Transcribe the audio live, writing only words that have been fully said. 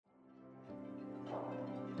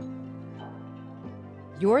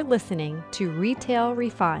You're listening to Retail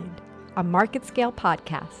Refined, a market scale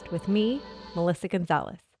podcast with me, Melissa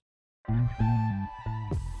Gonzalez.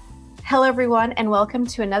 Hello, everyone, and welcome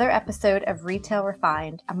to another episode of Retail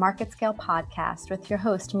Refined, a market scale podcast with your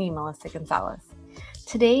host, me, Melissa Gonzalez.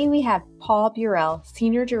 Today, we have Paul Burrell,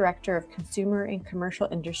 Senior Director of Consumer and Commercial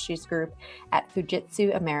Industries Group at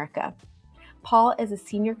Fujitsu America. Paul is a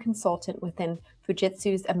senior consultant within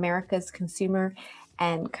Fujitsu's America's Consumer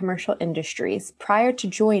and Commercial Industries. Prior to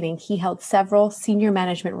joining, he held several senior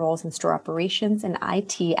management roles in store operations and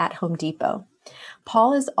IT at Home Depot.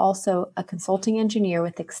 Paul is also a consulting engineer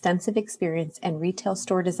with extensive experience in retail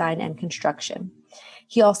store design and construction.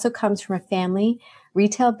 He also comes from a family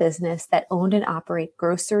retail business that owned and operate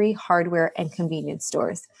grocery, hardware, and convenience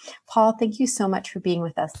stores. Paul, thank you so much for being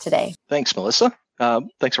with us today. Thanks, Melissa.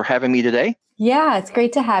 Thanks for having me today. Yeah, it's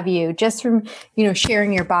great to have you. Just from,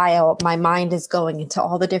 sharing your bio, my mind is going into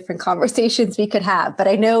all the different conversations we could have. But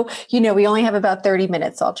I know, we only have about 30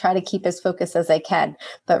 minutes, so I'll try to keep as focused as I can,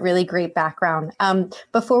 but really great background.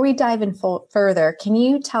 Before we dive in further, can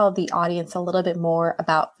you tell the audience a little bit more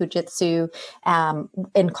about Fujitsu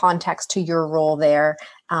in context to your role there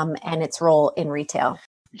and its role in retail?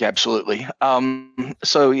 Yeah, absolutely.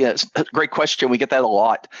 It's a great question. We get that a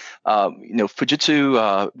lot.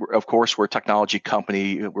 Fujitsu, of course, we're a technology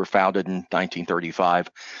company. We're founded in 1935.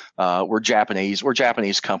 We're Japanese. We're a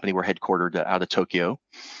Japanese company. We're headquartered out of Tokyo.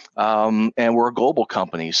 And we're a global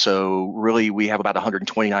company. So really, we have about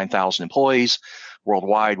 129,000 employees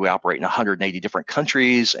worldwide. We operate in 180 different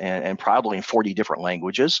countries and probably in 40 different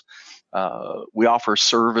languages. We offer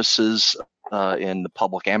services in the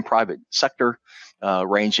public and private sector.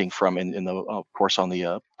 Ranging from, of course, on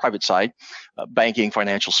the private side, banking,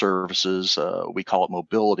 financial services, we call it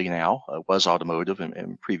mobility now, was automotive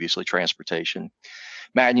and previously transportation,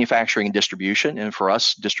 manufacturing and distribution. And for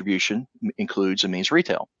us, distribution includes and means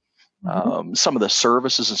retail. Mm-hmm. Some of the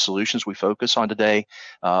services and solutions we focus on today,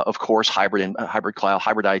 of course, hybrid cloud,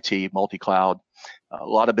 hybrid IT, multi-cloud, a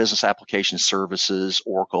lot of business application services,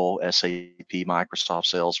 Oracle, SAP, Microsoft,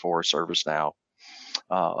 Salesforce, ServiceNow.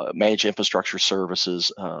 Managed infrastructure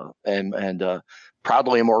services, and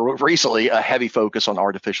proudly and more recently, a heavy focus on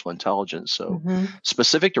artificial intelligence. So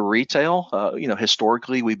specific to retail,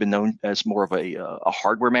 historically, we've been known as more of a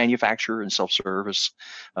hardware manufacturer and self-service,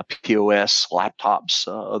 POS, laptops,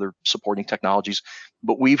 other supporting technologies.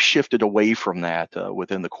 But we've shifted away from that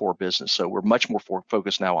within the core business. So we're much more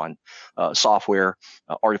focused now on software,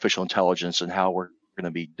 artificial intelligence, and how we're going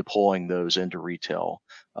to be deploying those into retail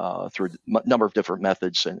through a number of different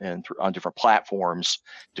methods and on different platforms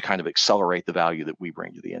to kind of accelerate the value that we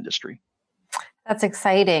bring to the industry. That's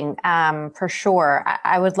exciting, for sure.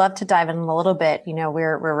 I would love to dive in a little bit.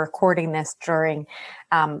 We're recording this during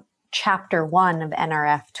Chapter 1 of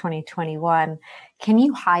NRF 2021. Can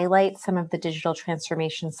you highlight some of the digital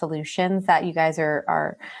transformation solutions that you guys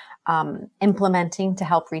are implementing to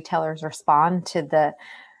help retailers respond to the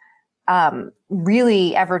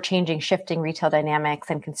really ever-changing, shifting retail dynamics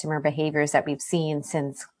and consumer behaviors that we've seen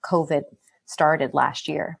since COVID started last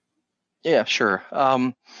year? Yeah, sure.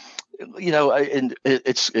 And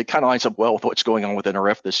it kind of lines up well with what's going on with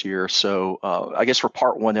NRF this year. So I guess for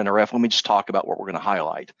part one NRF, let me just talk about what we're going to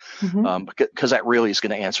highlight, because that really is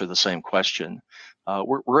going to answer the same question.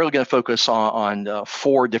 We're really going to focus on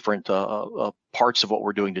four different parts of what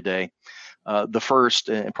we're doing today. The first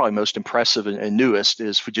and probably most impressive and newest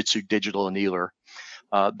is Fujitsu Digital Annealer.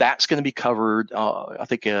 That's going to be covered, I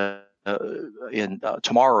think,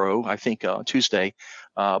 tomorrow, Tuesday,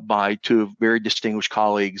 by two very distinguished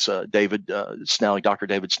colleagues, Dr.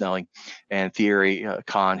 David Snelling, and Thierry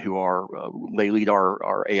Kahn, who they lead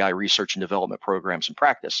our AI research and development programs and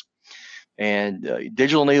practice. And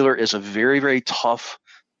Digital Annealer is a very, very tough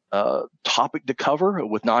topic to cover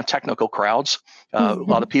with non-technical crowds. A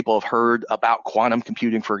lot of people have heard about quantum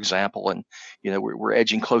computing, for example, and we're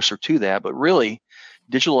edging closer to that. But really,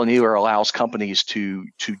 Digital Annealer allows companies to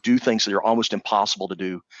do things that are almost impossible to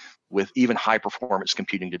do with even high-performance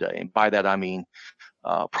computing today. And by that I mean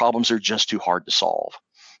problems are just too hard to solve.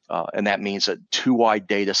 And that means that too wide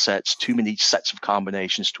data sets, too many sets of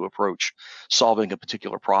combinations to approach solving a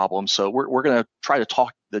particular problem. So we're going to try to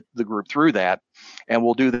talk the group through that, and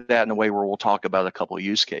we'll do that in a way where we'll talk about a couple of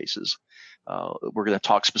use cases. We're going to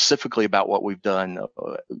talk specifically about what we've done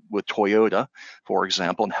with Toyota, for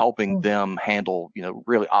example, and helping them handle,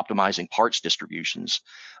 really optimizing parts distributions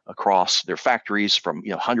across their factories from,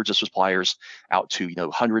 hundreds of suppliers out to,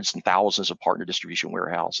 hundreds and thousands of partner distribution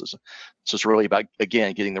warehouses. So it's really about,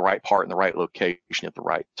 again, getting the right part in the right location at the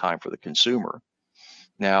right time for the consumer.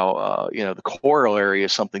 Now, the corollary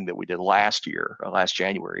is something that we did last year, last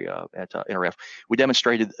January at NRF. We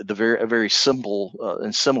demonstrated a very simple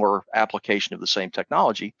and similar application of the same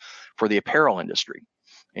technology for the apparel industry.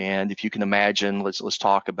 And if you can imagine, let's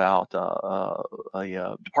talk about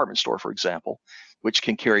a department store, for example, which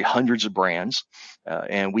can carry hundreds of brands.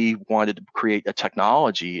 And we wanted to create a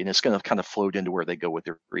technology, and it's going to kind of float into where they go with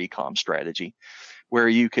their e-com strategy, where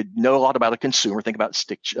you could know a lot about a consumer. Think about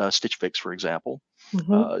Stitch Fix, for example.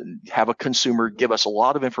 Have a consumer give us a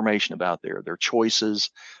lot of information about their choices,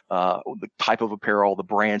 the type of apparel, the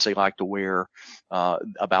brands they like to wear,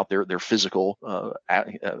 about their physical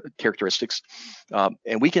characteristics,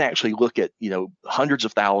 and we can actually look at hundreds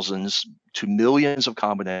of thousands to millions of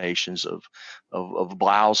combinations of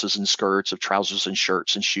blouses and skirts, of trousers and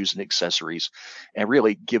shirts and shoes and accessories, and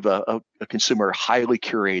really give a consumer a highly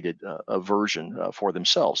curated a version for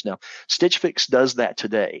themselves. Now, Stitch Fix does that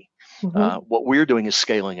today. What we're doing is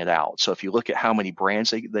scaling it out. So if you look at how many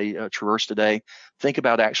brands they traverse today, think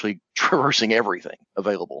about actually traversing everything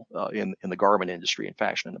available in the garment industry and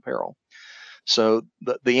fashion and apparel. So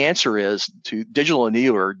the answer is to Digital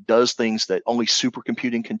Annealer does things that only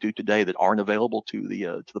supercomputing can do today that aren't available to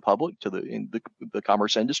the public, to the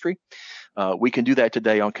commerce industry. We can do that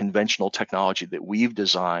today on conventional technology that we've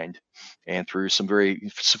designed, and through some very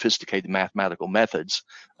sophisticated mathematical methods,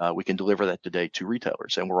 we can deliver that today to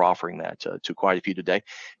retailers, and we're offering that to quite a few today.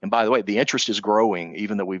 And by the way, the interest is growing,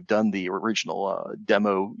 even though we've done the original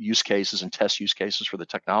demo use cases and test use cases for the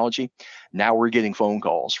technology. Now we're getting phone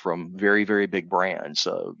calls from very big brands,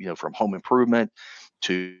 from home improvement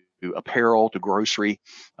to apparel to grocery,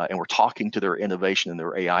 and we're talking to their innovation and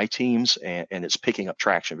their AI teams, and it's picking up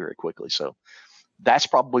traction very quickly. So that's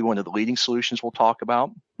probably one of the leading solutions we'll talk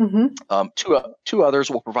about. Two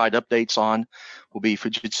others we'll provide updates on will be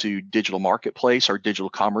Fujitsu Digital Marketplace, our digital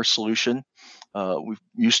commerce solution. We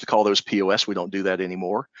used to call those POS. We don't do that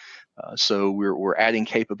anymore. So we're adding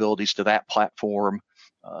capabilities to that platform.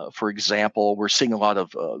 For example, we're seeing a lot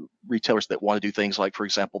of retailers that want to do things like, for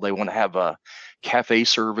example, they want to have cafe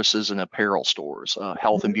services and apparel stores,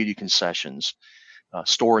 health and beauty concessions,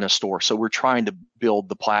 store in a store. So we're trying to build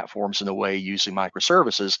the platforms in a way using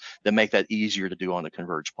microservices that make that easier to do on the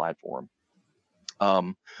Converge platform.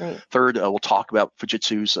 Third, we'll talk about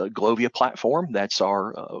Fujitsu's Glovia platform.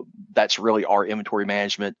 That's really our inventory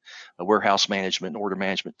management, warehouse management, and order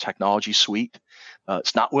management technology suite.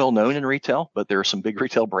 It's not well known in retail, but there are some big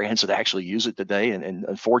retail brands that actually use it today, and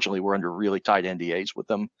unfortunately, we're under really tight NDAs with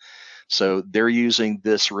them. So they're using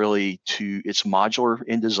this it's modular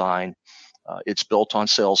in design. It's built on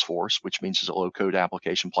Salesforce, which means it's a low-code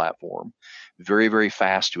application platform. Very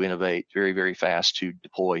fast to innovate, very fast to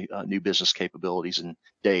deploy new business capabilities in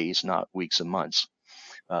days, not weeks and months.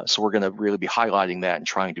 So we're going to really be highlighting that and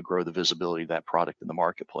trying to grow the visibility of that product in the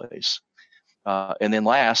marketplace. And then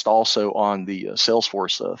last, also on the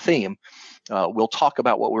Salesforce theme, we'll talk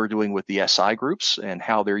about what we're doing with the SI groups and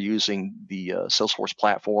how they're using the Salesforce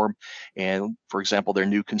platform. And for example, their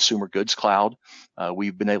new consumer goods cloud,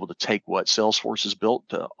 we've been able to take what Salesforce has built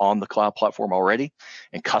on the cloud platform already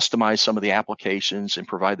and customize some of the applications and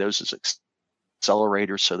provide those as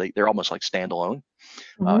accelerators, so they're almost like standalone.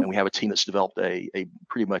 And we have a team that's developed a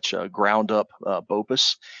pretty much ground up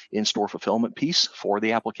BOPUS in-store fulfillment piece for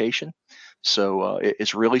the application. So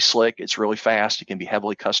it's really slick, it's really fast, it can be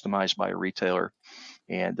heavily customized by a retailer,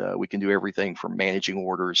 and we can do everything from managing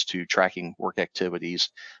orders to tracking work activities,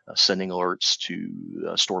 sending alerts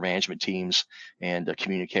to store management teams, and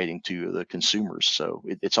communicating to the consumers. So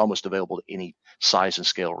it's almost available to any size and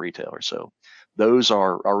scale retailer. So those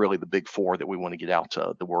are really the big four that we want to get out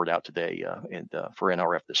the word out today and for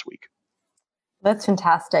NRF this week. That's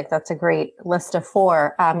fantastic. That's a great list of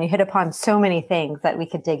four. You hit upon so many things that we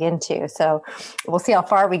could dig into. So we'll see how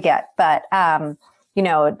far we get. But,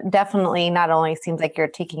 definitely not only seems like you're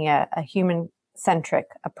taking a human-centric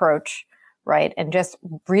approach, right? And just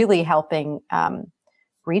really helping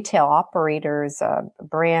retail operators,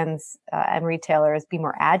 brands, and retailers be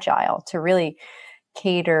more agile to really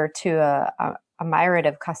cater to a myriad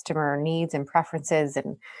of customer needs and preferences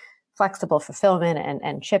and flexible fulfillment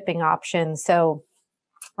and shipping options. So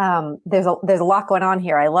there's a lot going on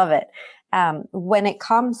here. I love it. When it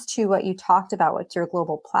comes to what you talked about with your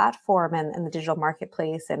global platform and the digital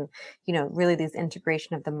marketplace, and really these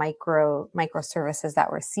integration of the microservices that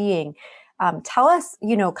we're seeing, tell us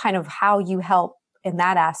kind of how you help in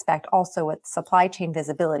that aspect also with supply chain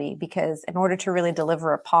visibility, because in order to really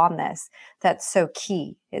deliver upon this, that's so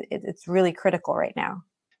key. It's really critical right now.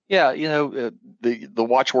 Yeah, the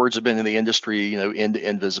watchwords have been in the industry,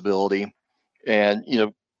 end-to-end visibility. And,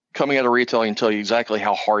 coming out of retail, I can tell you exactly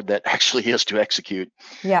how hard that actually is to execute.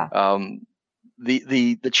 Yeah.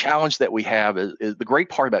 The challenge that we have is the great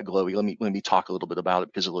part about Glovia. Let me talk a little bit about it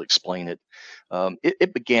because it'll explain it.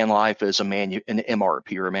 It began life as an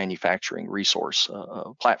MRP, or a manufacturing resource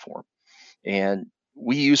platform, and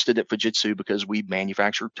we used it at Fujitsu because we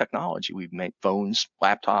manufacture technology. We make phones,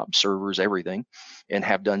 laptops, servers, everything, and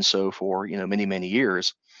have done so for many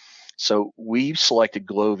years. So we selected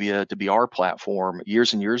Glovia to be our platform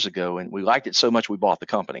years and years ago, and we liked it so much we bought the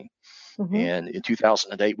company. Mm-hmm. And in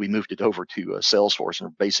 2008, we moved it over to Salesforce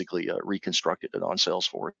and basically reconstructed it on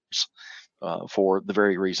Salesforce for the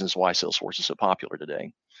very reasons why Salesforce is so popular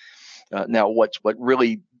today. Now, what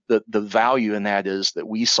really the value in that is that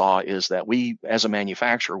we saw is that we, as a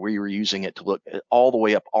manufacturer, we were using it to look at all the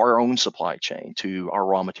way up our own supply chain to our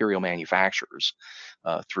raw material manufacturers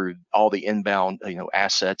through all the inbound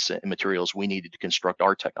assets and materials we needed to construct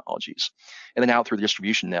our technologies, and then out through the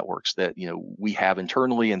distribution networks that we have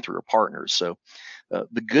internally and through our partners. So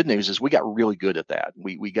the good news is we got really good at that.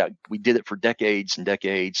 We did it for decades and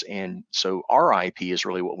decades, and so our IP is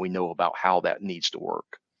really what we know about how that needs to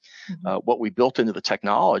work. Mm-hmm. What we built into the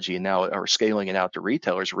technology and now are scaling it out to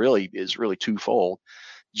retailers is really twofold.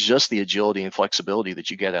 Just the agility and flexibility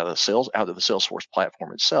that you get out of the Salesforce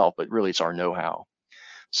platform itself, but really it's our know-how.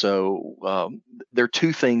 So there are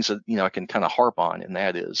two things that I can kind of harp on, and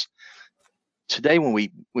that is today when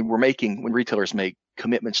retailers make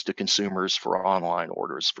commitments to consumers for online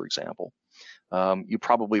orders, for example. You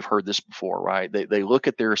probably have heard this before, right? They look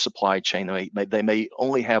at their supply chain. They may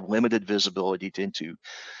only have limited visibility into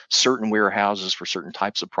certain warehouses for certain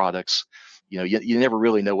types of products. You never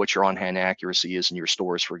really know what your on-hand accuracy is in your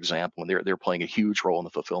stores, for example, and they're playing a huge role in the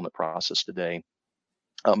fulfillment process today.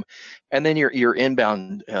 And then your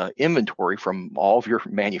inbound inventory from all of your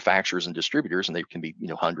manufacturers and distributors, and they can be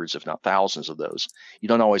hundreds, if not thousands of those. You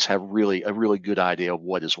don't always have a really good idea of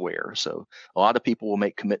what is where. So a lot of people will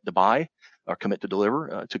make commit to buy or commit to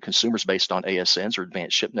deliver to consumers based on ASNs or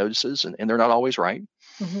advanced ship notices, and they're not always right.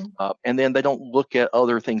 Mm-hmm. And then they don't look at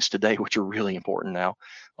other things today, which are really important now,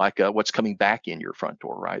 like what's coming back in your front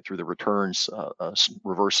door, right, through the returns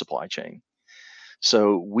reverse supply chain.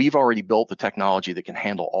 So we've already built the technology that can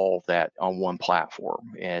handle all of that on one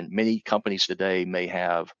platform. And many companies today may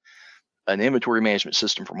have an inventory management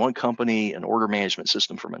system from one company, an order management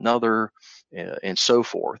system from another, and so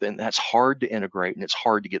forth. And that's hard to integrate, and it's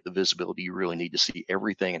hard to get the visibility you really need to see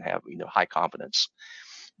everything and have high confidence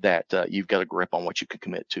that you've got a grip on what you could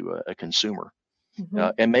commit to a consumer. Mm-hmm.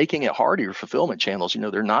 And making it harder, your fulfillment channels,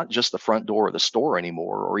 they're not just the front door of the store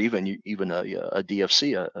anymore, or even a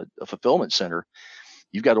DFC, a fulfillment center.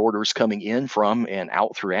 You've got orders coming in from and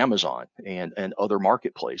out through Amazon and other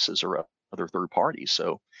marketplaces or other third parties.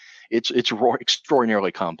 So it's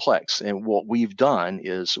extraordinarily complex. And what we've done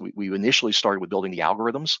is we initially started with building the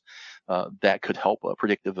algorithms that could help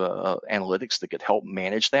predictive analytics that could help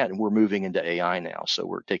manage that. And we're moving into AI now. So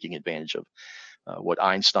we're taking advantage of what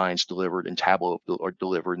Einstein's delivered and Tableau are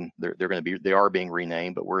delivered, and they are being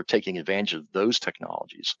renamed, but we're taking advantage of those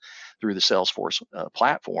technologies through the Salesforce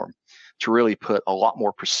platform to really put a lot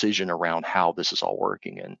more precision around how this is all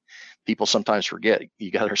working. And people sometimes forget,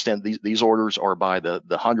 you got to understand these orders are by the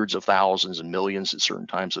hundreds of thousands and millions at certain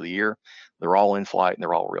times of the year. They're all in flight and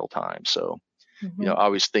they're all real time. So, Mm-hmm. I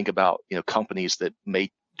always think about, companies that may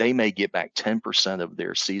get back 10% of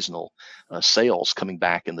their seasonal sales coming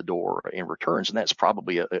back in the door in returns. And that's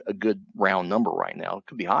probably a good round number right now. It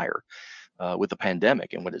could be higher with the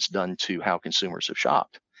pandemic and what it's done to how consumers have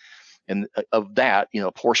shopped. And of that,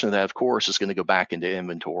 a portion of that, of course, is going to go back into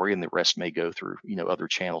inventory, and the rest may go through, other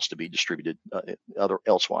channels to be distributed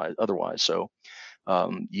otherwise. So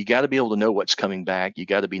you got to be able to know what's coming back. You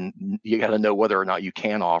got to know whether or not you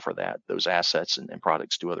can offer those assets and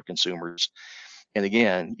products to other consumers. And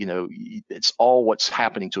again, it's all what's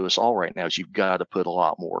happening to us all right now is you've got to put a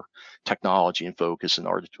lot more technology and focus, and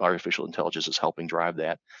artificial intelligence is helping drive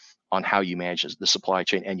that on how you manage the supply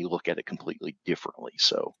chain, and you look at it completely differently.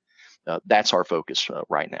 So that's our focus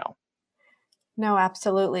right now. No,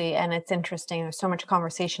 absolutely. And it's interesting. There's so much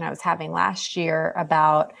conversation I was having last year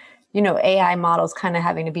about, AI models kind of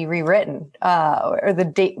having to be rewritten or the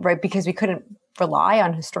date, right? Because we couldn't rely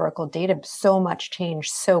on historical data. So much changed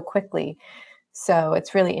so quickly. So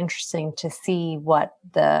it's really interesting to see what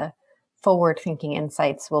the forward-thinking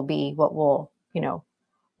insights will be,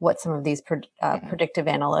 what some of these predictive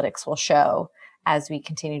analytics will show as we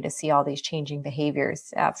continue to see all these changing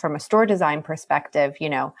behaviors. From a store design perspective,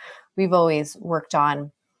 we've always worked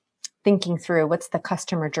on thinking through what's the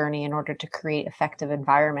customer journey in order to create effective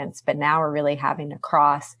environments. But now we're really having to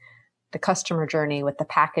cross the customer journey with the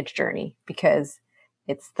package journey, because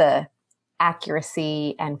It's the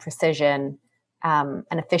accuracy and precision and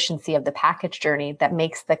efficiency of the package journey that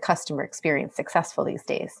makes the customer experience successful these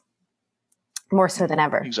days, more so than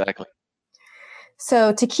ever. Exactly.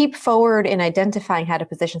 So to keep forward in identifying how to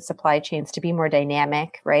position supply chains to be more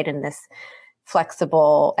dynamic, right, in this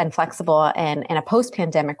flexible and in a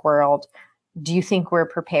post-pandemic world, do you think we're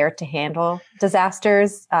prepared to handle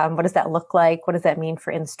disasters? What does that look like? What does that mean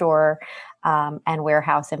for in-store and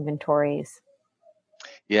warehouse inventories?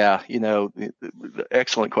 Yeah,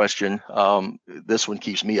 excellent question. This one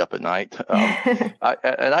keeps me up at night.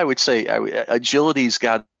 I would say agility's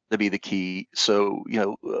got to be the key. So,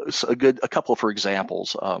 a couple for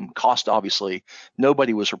examples. Cost, obviously,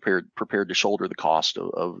 nobody was prepared to shoulder the cost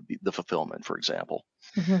of the fulfillment, for example.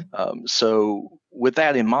 Mm-hmm. So with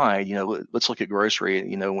that in mind, let's look at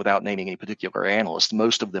grocery, without naming any particular analyst,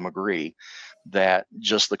 most of them agree that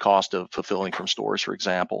just the cost of fulfilling from stores, for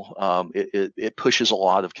example, it pushes a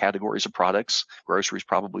lot of categories of products, grocery is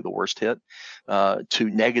probably the worst hit, to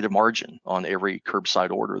negative margin on every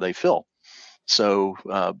curbside order they fill. So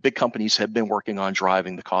big companies have been working on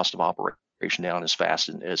driving the cost of operation down as fast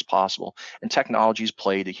as possible, and technology's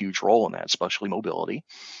played a huge role in that, especially mobility.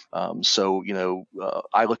 I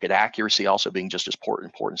look at accuracy also being just as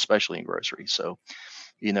important, especially in grocery. So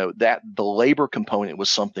that the labor component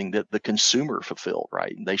was something that the consumer fulfilled,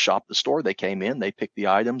 right? They shopped the store, they came in, they picked the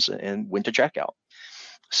items and went to checkout.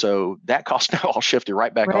 So that cost now all shifted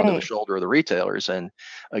right back onto the shoulder of the retailers. And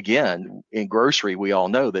again, in grocery, we all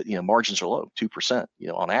know that margins are low, 2%,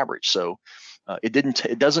 on average. So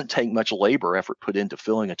it doesn't take much labor effort put into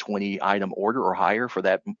filling a 20 item order or higher for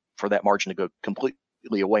that margin to go completely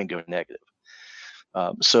away and go negative.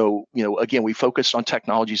 Again, we focused on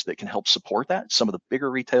technologies that can help support that. Some of the bigger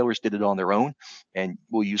retailers did it on their own, and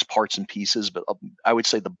we'll use parts and pieces. But I would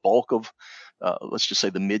say the bulk of, let's just say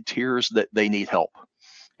the mid tiers, that they need help.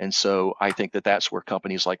 And so I think that that's where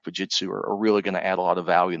companies like Fujitsu are really going to add a lot of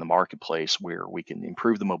value in the marketplace, where we can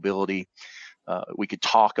improve the mobility. We could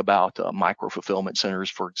talk about micro fulfillment centers,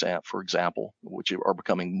 for example, which are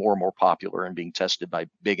becoming more and more popular and being tested by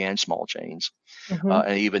big and small chains,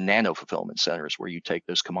 and even nano fulfillment centers, where you take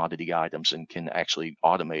those commodity items and can actually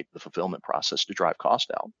automate the fulfillment process to drive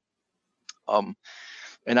cost out.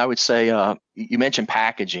 And I would say, you mentioned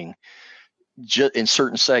packaging. In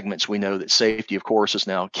certain segments, we know that safety, of course, is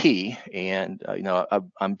now key, and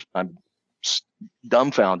I'm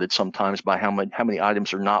dumbfounded sometimes by how many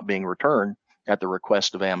items are not being returned at the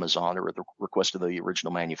request of Amazon or at the request of the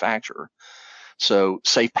original manufacturer. So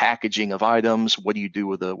safe packaging of items. What do you do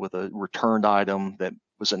with a returned item that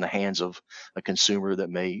was in the hands of a consumer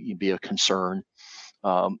that may be a concern?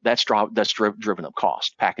 That's driven up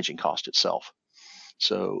cost, packaging cost itself.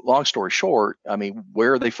 So long story short, I mean,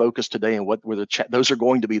 where are they focused today, and what were those are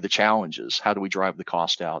going to be the challenges? How do we drive the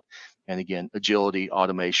cost out? And again, agility,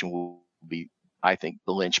 automation will be, I think,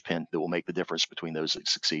 the linchpin that will make the difference between those that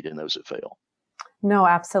succeed and those that fail. No,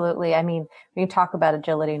 absolutely. I mean, when you talk about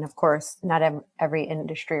agility, and of course, not every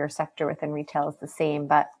industry or sector within retail is the same,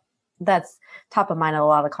 but that's top of mind in a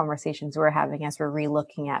lot of the conversations we're having as we're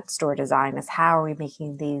relooking at store design, is how are we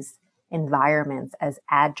making these environments as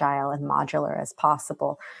agile and modular as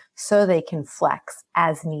possible so they can flex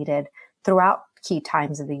as needed throughout key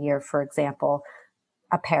times of the year. For example,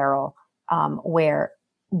 apparel, where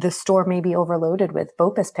the store may be overloaded with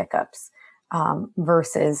BOPUS pickups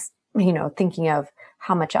versus thinking of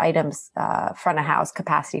how much items front of house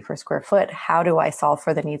capacity per square foot. How do I solve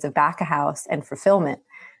for the needs of back of house and fulfillment,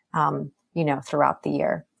 throughout the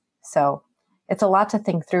year? So it's a lot to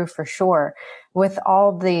think through for sure. With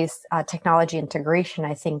all these technology integration,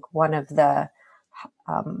 I think one of the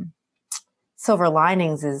silver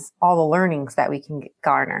linings is all the learnings that we can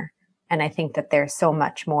garner. And I think that there's so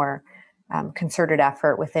much more concerted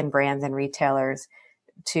effort within brands and retailers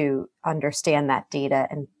to understand that data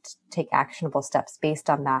and take actionable steps based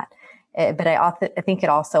on that. But I think it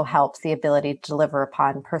also helps the ability to deliver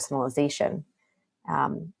upon personalization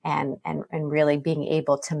and really being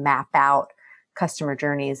able to map out customer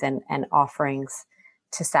journeys and offerings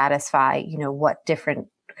to satisfy, what different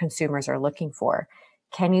consumers are looking for.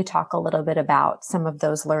 Can you talk a little bit about some of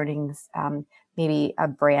those learnings, maybe a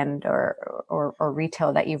brand or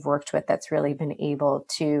retail that you've worked with that's really been able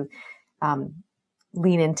to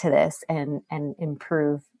lean into this and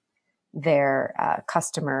improve their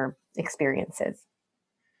customer experiences?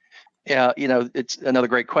 Yeah, it's another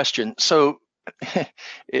great question. So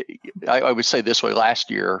it, I would say this way: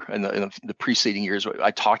 last year and the preceding years,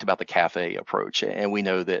 I talked about the cafe approach, and we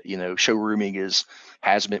know that showrooming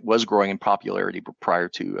was growing in popularity prior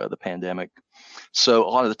to the pandemic. So a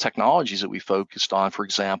lot of the technologies that we focused on, for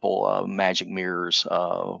example, magic mirrors,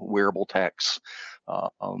 wearable techs,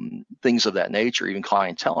 things of that nature, even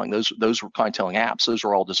clienteling. Those were clienteling apps. Those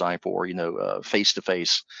were all designed for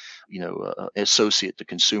face-to-face, associate to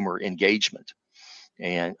consumer engagement.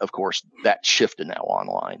 And of course, that shifted now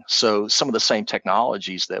online. So some of the same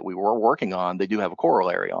technologies that we were working on, they do have a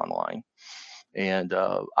corollary online. And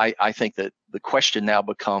I think that the question now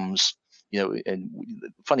becomes, and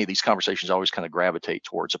funny, these conversations always kind of gravitate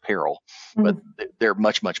towards apparel, but they're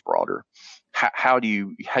much, much broader. How do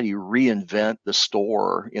you reinvent the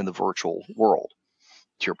store in the virtual world,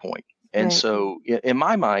 to your point? And Right. so in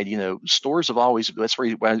my mind, stores have always, that's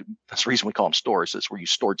the reason we call them stores. That's where you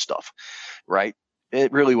stored stuff, right?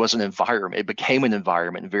 It really was an environment. It became an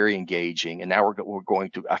environment, very engaging. And now we're going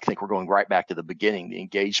to, I think we're going right back to the beginning. The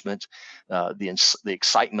engagement, the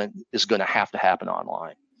excitement is going to have to happen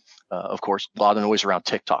online. Of course, a lot of noise around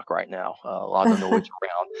TikTok right now. A lot of noise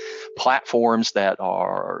around platforms that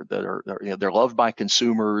are they're loved by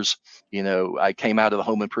consumers. I came out of the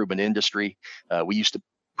home improvement industry. We used to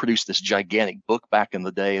produce this gigantic book back in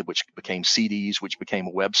the day, which became CDs, which became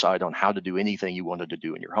a website on how to do anything you wanted to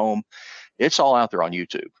do in your home. It's all out there on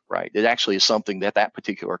YouTube, right? It actually is something that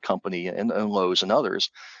particular company and Lowe's and others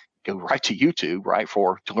go right to YouTube, right,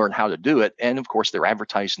 to learn how to do it. And of course, they're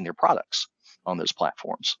advertising their products on those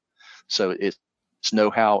platforms. So it's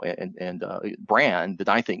know-how and brand that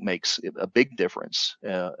I think makes a big difference.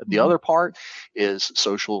 The other part is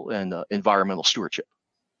social and environmental stewardship.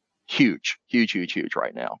 Huge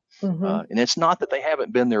right now. And it's not that they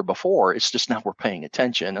haven't been there before. It's just now we're paying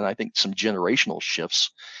attention. And I think some generational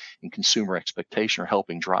shifts in consumer expectation are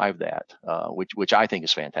helping drive that, which I think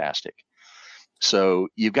is fantastic. So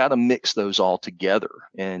you've got to mix those all together.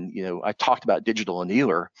 And, I talked about digital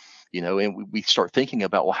annealer, and we start thinking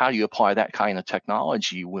about, well, how do you apply that kind of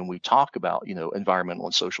technology when we talk about, environmental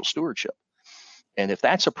and social stewardship? And if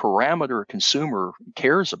that's a parameter a consumer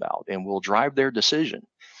cares about and will drive their decision,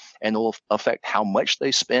 and it will affect how much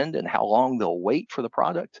they spend and how long they'll wait for the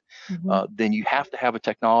product, then you have to have a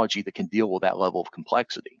technology that can deal with that level of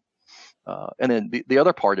complexity. And then the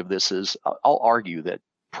other part of this is, I'll argue that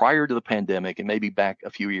prior to the pandemic and maybe back a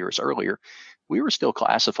few years earlier, we were still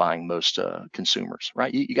classifying most consumers,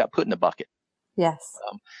 right? You got put in a bucket. Yes.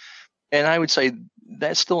 And I would say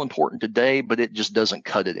that's still important today, but it just doesn't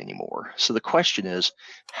cut it anymore. So the question is,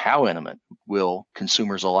 how intimate will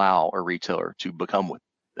consumers allow a retailer to become with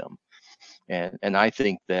them? And I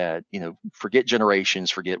think that, forget generations,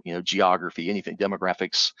 forget, geography, anything,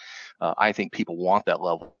 demographics. I think people want that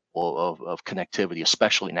level of connectivity,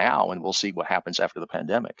 especially now, and we'll see what happens after the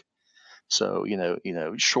pandemic. So,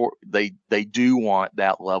 they do want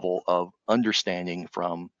that level of understanding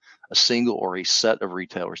from a single or a set of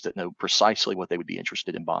retailers that know precisely what they would be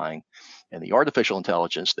interested in buying, and the artificial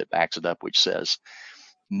intelligence that backs it up, which says,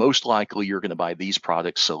 most likely you're going to buy these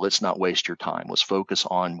products, so let's not waste your time. Let's focus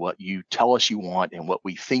on what you tell us you want and what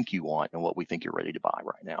we think you want and what we think you're ready to buy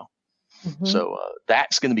right now. So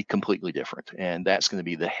that's going to be completely different. And that's going to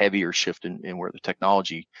be the heavier shift in where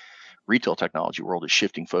the retail technology world is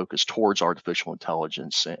shifting focus towards artificial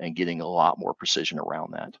intelligence and getting a lot more precision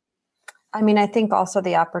around that. I mean, I think also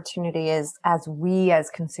the opportunity is, as we as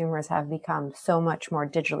consumers have become so much more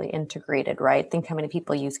digitally integrated, right? Think how many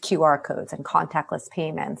people use QR codes and contactless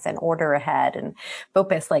payments and order ahead and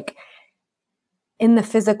BOPIS. Like, in the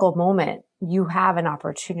physical moment, you have an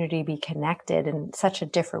opportunity to be connected in such a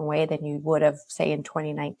different way than you would have, say, in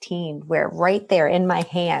 2019, where right there in my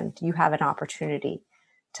hand, you have an opportunity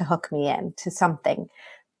to hook me in to something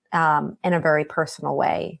in a very personal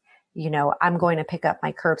way. I'm going to pick up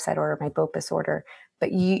my curbside order, my BOPIS order,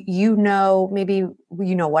 but maybe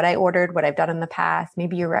you know what I ordered, what I've done in the past.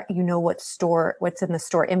 Maybe you know what's in the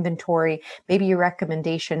store inventory. Maybe your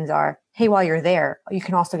recommendations are, hey, while you're there, you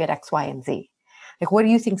can also get X, Y, and Z. Like, what do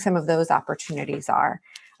you think some of those opportunities are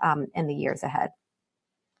in the years ahead?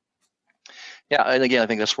 Yeah, and again, I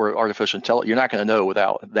think that's where artificial intelligence, you're not going to know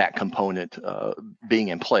without that component being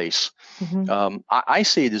in place. I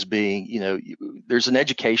see it as being, there's an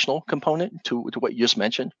educational component to what you just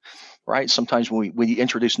mentioned, right? Sometimes when you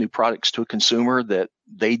introduce new products to a consumer that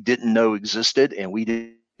they didn't know existed and we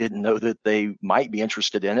didn't know that they might be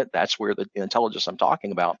interested in it, that's where the intelligence I'm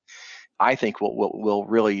talking about, I think will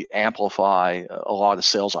really amplify a lot of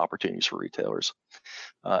sales opportunities for retailers.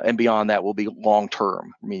 And beyond that will be long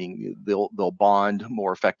term, meaning they'll bond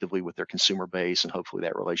more effectively with their consumer base, and hopefully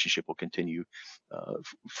that relationship will continue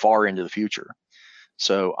far into the future.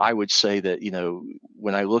 So I would say that,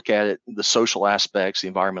 when I look at it, the social aspects, the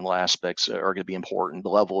environmental aspects are going to be important. The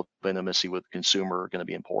level of intimacy with the consumer are going to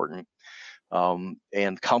be important.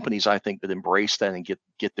 And companies, I think, that embrace that and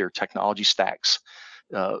get their technology stacks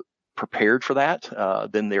prepared for that,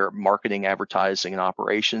 then their marketing, advertising, and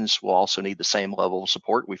operations will also need the same level of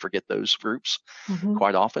support. We forget those groups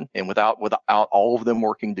quite often, and without all of them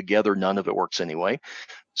working together, none of it works anyway.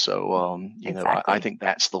 So, Exactly. I think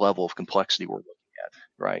that's the level of complexity we're looking at,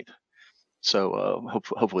 right? So,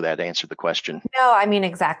 hopefully that answered the question. No, I mean,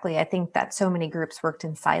 exactly. I think that so many groups worked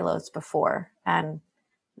in silos before, and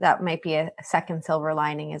that might be a second silver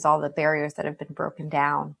lining is all the barriers that have been broken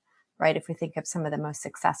down, right? If we think of some of the most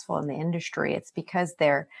successful in the industry, it's because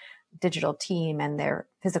their digital team and their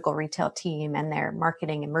physical retail team and their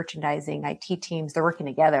marketing and merchandising IT teams, they're working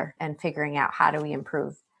together and figuring out how do we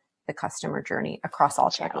improve the customer journey across all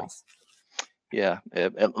channels. Yeah,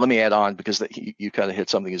 and let me add on, because you kind of hit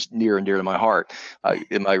something that's near and dear to my heart.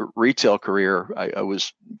 In my retail career, I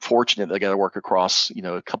was fortunate that I got to work across,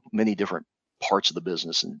 many different parts of the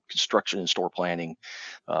business, and construction and store planning,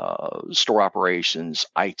 store operations,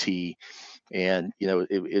 IT. And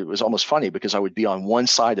it was almost funny because I would be on one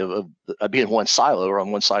side I'd be in one silo or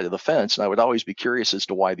on one side of the fence, and I would always be curious as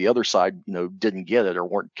to why the other side didn't get it or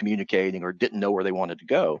weren't communicating or didn't know where they wanted to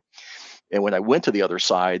go. And when I went to the other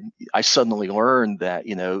side, I suddenly learned that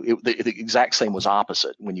the exact same was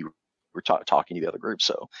opposite when you were talking to the other group.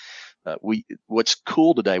 So what's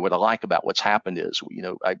cool today, what I like about what's happened is,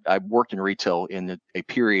 I worked in retail in a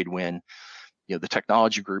period when the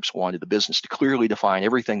technology groups wanted the business to clearly define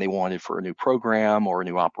everything they wanted for a new program or a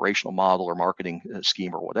new operational model or marketing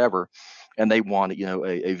scheme or whatever. And they wanted,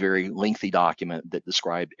 a very lengthy document that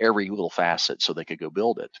described every little facet so they could go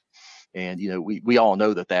build it. And we all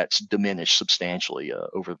know that that's diminished substantially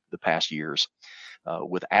over the past years.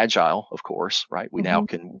 With Agile, of course, right? We now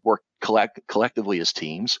can work collectively as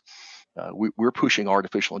teams. We're pushing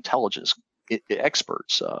artificial intelligence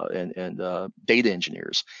experts and data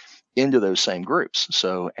engineers into those same groups.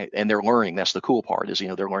 So, and they're learning. That's the cool part is,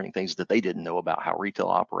 they're learning things that they didn't know about how retail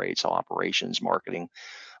operates, how operations, marketing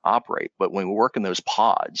operate. But when we work in those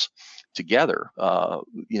pods together,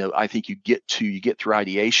 I think you get through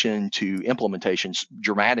ideation to implementations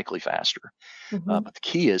dramatically faster. But the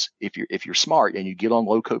key is if you're smart and you get on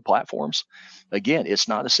low code platforms, again, it's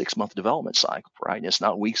not a 6-month development cycle, right? And it's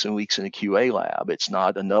not weeks and weeks in a QA lab. It's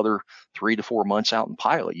not another 3 to 4 months out in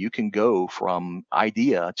pilot. You can go from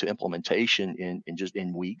idea to implementation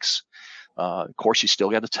in weeks. Of course, you still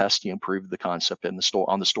got to test, you improve the concept in the store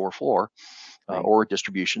on the store floor, or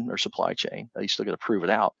distribution or supply chain. You still got to prove it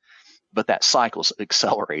out. But that cycle's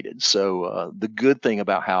accelerated. So the good thing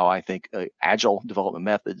about how I think agile development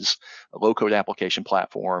methods, low-code application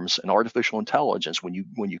platforms, and artificial intelligence, when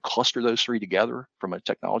you cluster those three together from a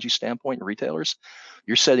technology standpoint in retailers,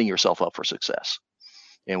 you're setting yourself up for success.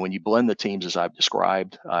 And when you blend the teams as I've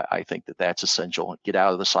described, I think that's essential. Get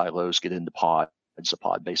out of the silos, get into pods, a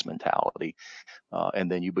pod-based mentality.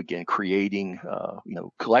 And then you begin creating,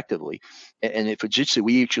 collectively. And at Fujitsu,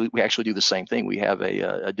 we actually do the same thing. We have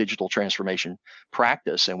a digital transformation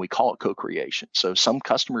practice, and we call it co-creation. So some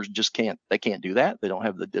customers just can't do that. They don't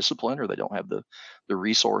have the discipline, or they don't have the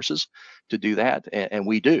resources to do that, and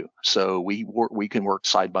we do. So we can work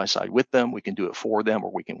side by side with them. We can do it for them,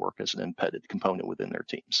 or we can work as an embedded component within their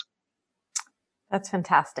teams. That's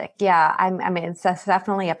fantastic. Yeah, I mean, it's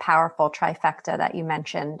definitely a powerful trifecta that you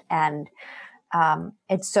mentioned, and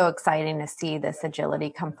it's so exciting to see this agility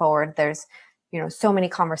come forward. There's, so many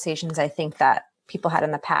conversations I think that people had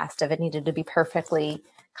in the past of it needed to be perfectly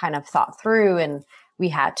kind of thought through, and we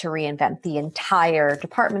had to reinvent the entire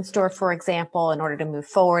department store, for example, in order to move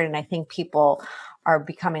forward. And I think people are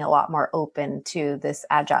becoming a lot more open to this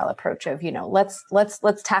agile approach of,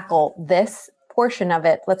 let's tackle this portion of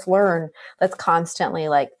it. Let's constantly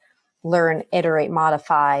learn, iterate,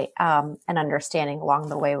 modify, and understanding along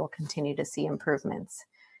the way, we'll continue to see improvements.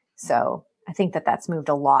 So I think that's moved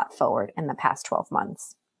a lot forward in the past 12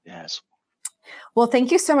 months. Yes. Well,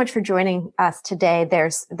 thank you so much for joining us today.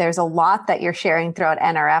 There's a lot that you're sharing throughout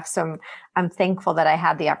NRF, so I'm thankful that I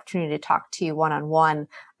had the opportunity to talk to you one-on-one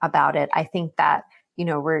about it. I think that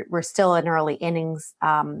we're still in early innings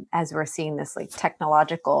as we're seeing this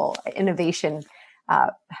technological innovation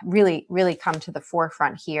really, really come to the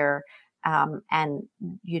forefront here. And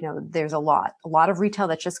there's a lot of retail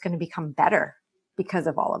that's just going to become better because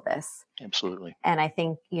of all of this. Absolutely. And I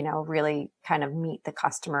think, really kind of meet the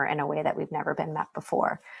customer in a way that we've never been met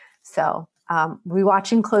before. So We'll be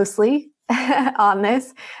watching closely on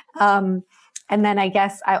this. And then I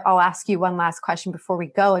guess I'll ask you one last question before we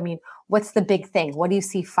go. I mean, what's the big thing? What do you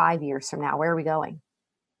see 5 years from now? Where are we going?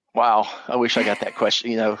 Wow, I wish I got that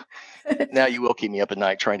question. Now you will keep me up at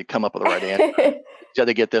night trying to come up with the right answer. Got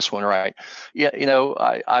to get this one right. Yeah, you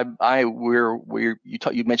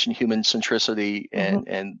mentioned human centricity,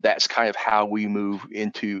 and that's kind of how we move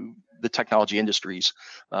into the technology industries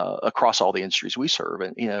across all the industries we serve.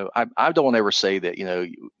 And I don't ever say that.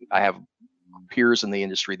 I have peers in the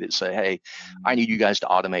industry that say, hey, I need you guys to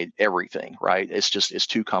automate everything, right? It's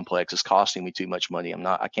too complex. It's costing me too much money.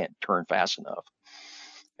 I can't turn fast enough.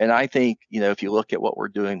 And I think, if you look at what we're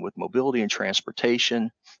doing with mobility and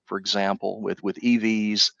transportation, for example, with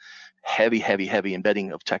EVs, heavy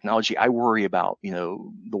embedding of technology, I worry about, the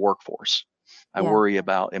workforce. I worry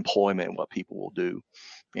about employment and what people will do.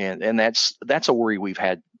 And that's a worry we've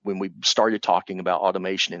had when we started talking about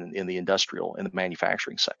automation in the industrial and the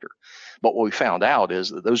manufacturing sector. But what we found out is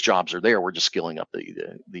that those jobs are there. We're just skilling up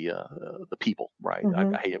the people, right?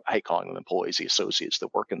 I hate calling them employees, the associates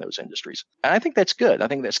that work in those industries. And I think that's good. I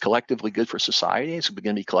think that's collectively good for society. It's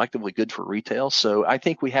going to be collectively good for retail. So I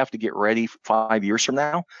think we have to get ready 5 years from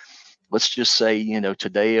now. Let's just say,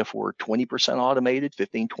 today, if we're 20% automated,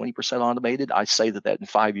 15, 20% automated, I say that in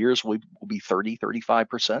 5 years will be 30,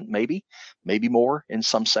 35%, maybe more in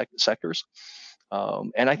some sectors.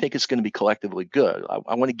 And I think it's going to be collectively good.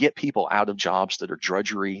 I want to get people out of jobs that are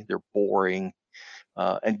drudgery, they're boring,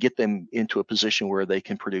 and get them into a position where they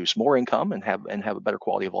can produce more income and have a better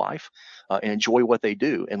quality of life, and enjoy what they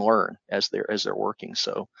do and learn as they're working.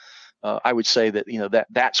 So I would say that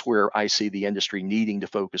that's where I see the industry needing to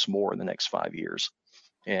focus more in the next 5 years.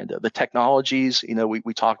 And the technologies,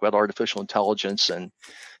 we talk about artificial intelligence, and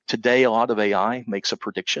today a lot of AI makes a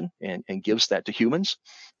prediction and gives that to humans.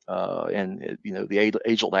 The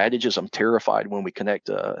age-old adage is, I'm terrified when we connect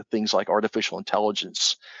things like artificial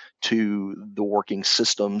intelligence to the working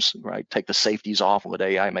systems, right? Take the safeties off and let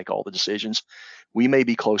AI make all the decisions. We may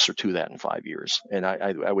be closer to that in 5 years. And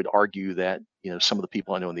I would argue that, some of the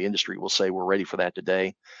people I know in the industry will say we're ready for that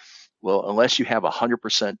today. Well, unless you have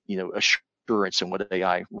 100%, assurance in what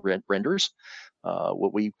AI renders,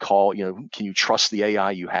 what we call, can you trust the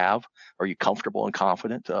AI you have? Are you comfortable and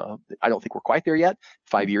confident? I don't think we're quite there yet.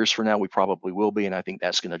 5 years from now, we probably will be. And I think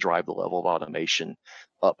that's going to drive the level of automation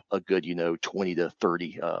up a good, 20 to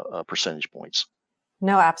 30 percentage points.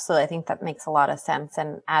 No, absolutely. I think that makes a lot of sense.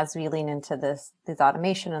 And as we lean into this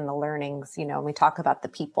automation and the learnings, and we talk about the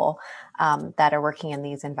people that are working in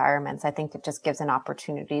these environments, I think it just gives an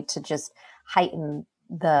opportunity to just heighten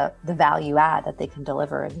the value add that they can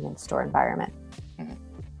deliver in the in-store environment.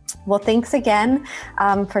 Well, thanks again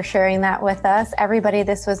for sharing that with us. Everybody,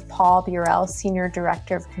 this was Paul Burrell, Senior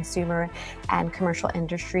Director of Consumer and Commercial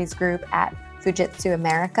Industries Group at Fujitsu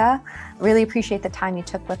America. Really appreciate the time you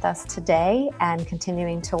took with us today and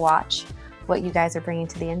continuing to watch what you guys are bringing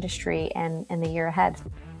to the industry and in the year ahead.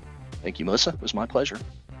 Thank you, Melissa. It was my pleasure.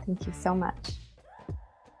 Thank you so much.